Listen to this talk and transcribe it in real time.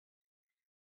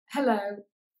Hello.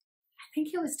 I think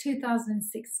it was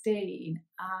 2016.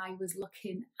 I was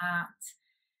looking at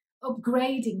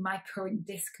upgrading my current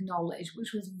DiSC knowledge,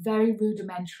 which was very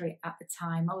rudimentary at the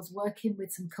time. I was working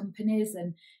with some companies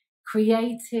and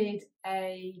created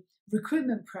a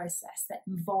recruitment process that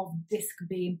involved DiSC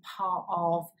being part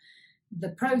of the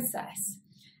process.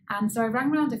 And so I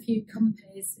rang around a few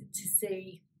companies to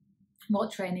see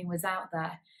what training was out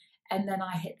there. And then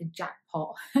I hit the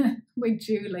jackpot with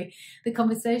Julie. The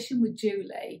conversation with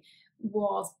Julie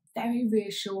was very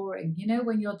reassuring. You know,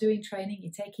 when you're doing training,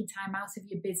 you're taking time out of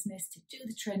your business to do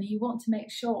the training. You want to make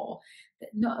sure that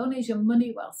not only is your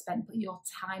money well spent, but your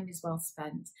time is well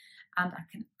spent. And I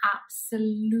can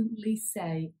absolutely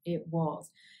say it was.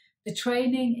 The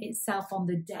training itself on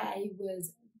the day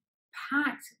was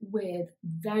packed with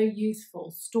very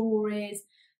useful stories,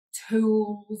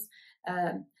 tools,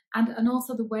 and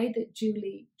also the way that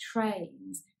Julie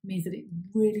trains means that it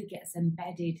really gets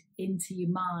embedded into your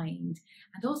mind.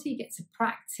 And also you get to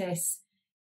practice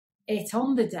it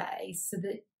on the day so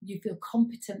that you feel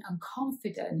competent and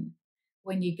confident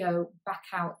when you go back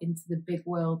out into the big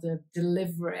world of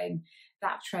delivering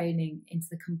that training into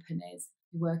the companies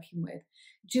you're working with.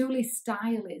 Julie's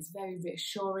style is very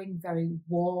reassuring, very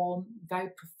warm,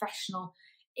 very professional,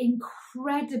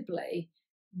 incredibly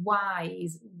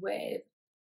wise, with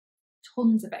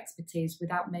tons of expertise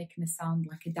without making her sound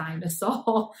like a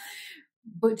dinosaur.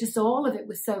 But just all of it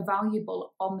was so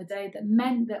valuable on the day that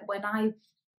meant that when I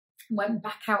went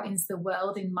back out into the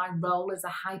world in my role as a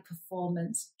high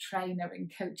performance trainer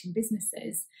and coaching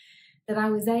businesses, that I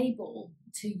was able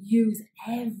to use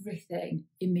everything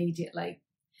immediately.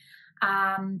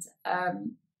 And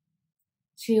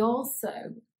she also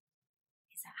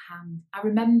is at hand. I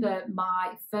remember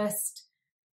my first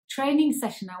training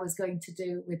session I was going to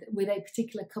do with a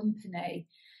particular company,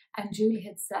 and Julie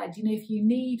had said, you know, if you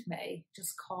need me,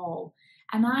 just call.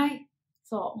 And I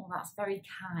thought, well, that's very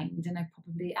kind, and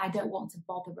I don't want to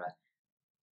bother her,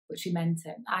 but she meant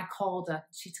it. I called her,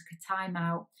 she took a time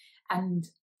out and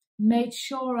made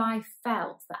sure I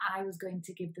felt that I was going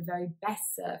to give the very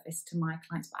best service to my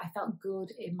clients, but I felt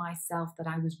good in myself that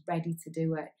I was ready to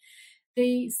do it.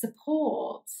 The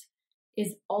support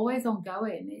is always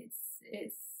ongoing.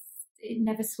 It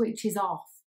never switches off.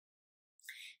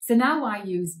 So now I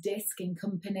use DiSC in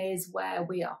companies where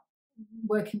we are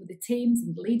working with the teams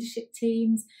and leadership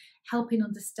teams, helping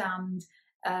understand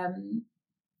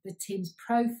the team's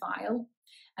profile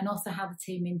and also how the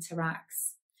team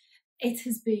interacts. It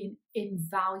has been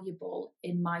invaluable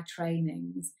in my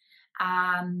trainings,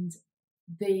 and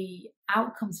the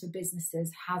outcomes for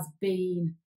businesses has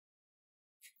been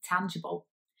tangible.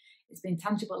 It's been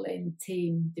tangible in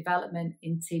team development,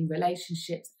 in team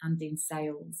relationships, and in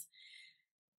sales.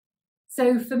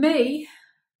 So for me,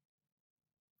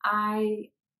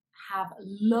 I have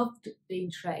loved being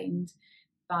trained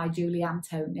by Julie and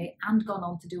Tony and gone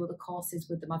on to do other courses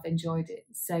with them. I've enjoyed it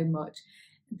so much.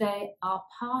 They are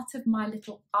part of my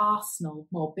little arsenal,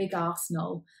 more big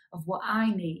arsenal of what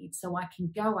I need so I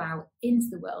can go out into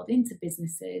the world, into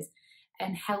businesses,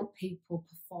 and help people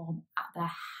perform at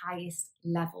their highest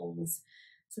levels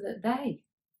so that they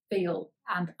feel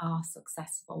and are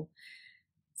successful.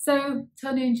 So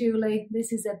Tony and Julie,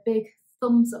 this is a big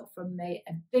thumbs up from me,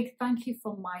 a big thank you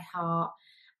from my heart,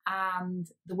 and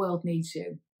the world needs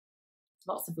you.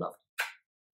 Lots of love.